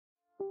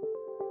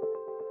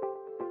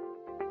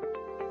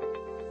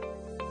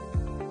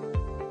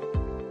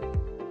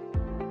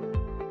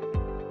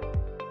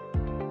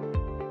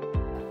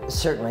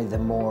Certainly the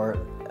more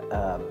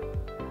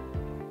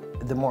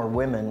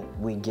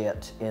women we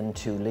get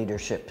into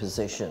leadership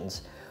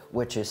positions,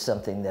 which is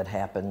something that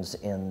happens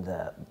in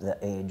the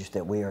age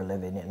that we are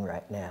living in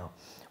right now,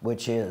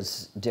 which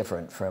is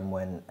different from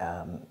when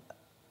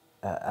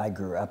I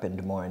grew up in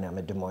Des Moines. I'm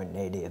a Des Moines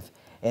native,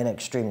 and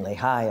extremely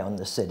high on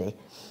the city.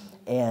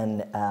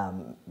 And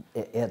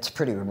it's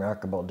pretty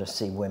remarkable to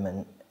see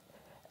women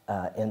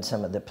in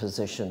some of the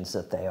positions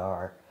that they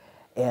are.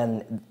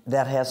 And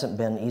that hasn't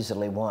been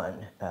easily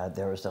won.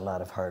 There was a lot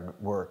of hard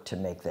work to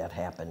make that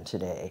happen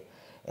today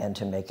and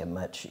to make it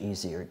much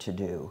easier to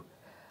do.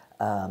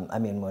 I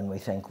mean, when we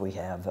think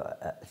of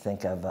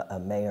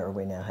a mayor,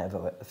 we now have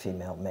a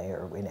female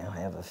mayor. We now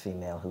have a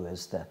female who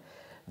is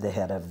the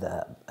head of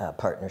the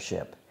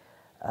partnership.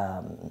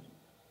 On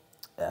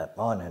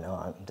and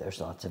on, there's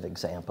lots of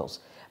examples.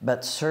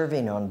 But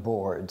serving on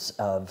boards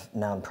of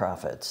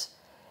nonprofits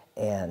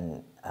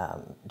and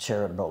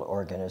charitable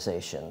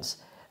organizations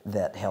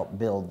that help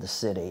build the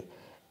city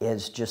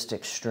is just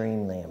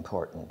extremely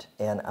important.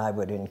 And I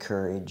would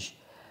encourage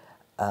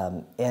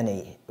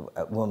any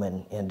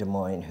woman in Des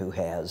Moines who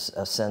has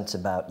a sense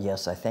about,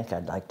 yes, I think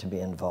I'd like to be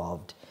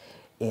involved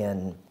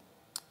in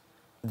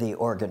the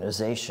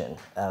organization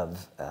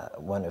of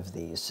one of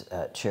these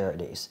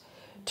charities,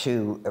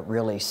 to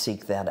really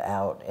seek that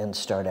out and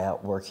start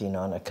out working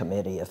on a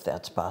committee if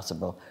that's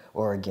possible,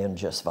 or again,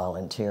 just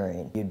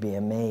volunteering. You'd be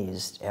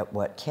amazed at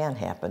what can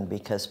happen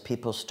because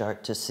people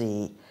start to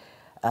see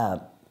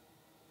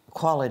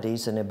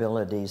qualities and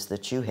abilities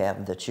that you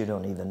have that you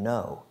don't even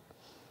know.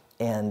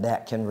 And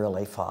that can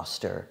really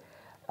foster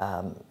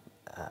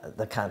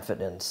the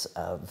confidence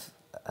of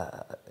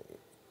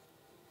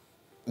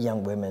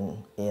young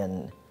women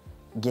in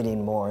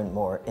getting more and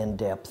more in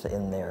depth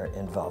in their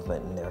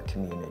involvement in their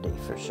community,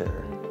 for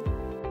sure.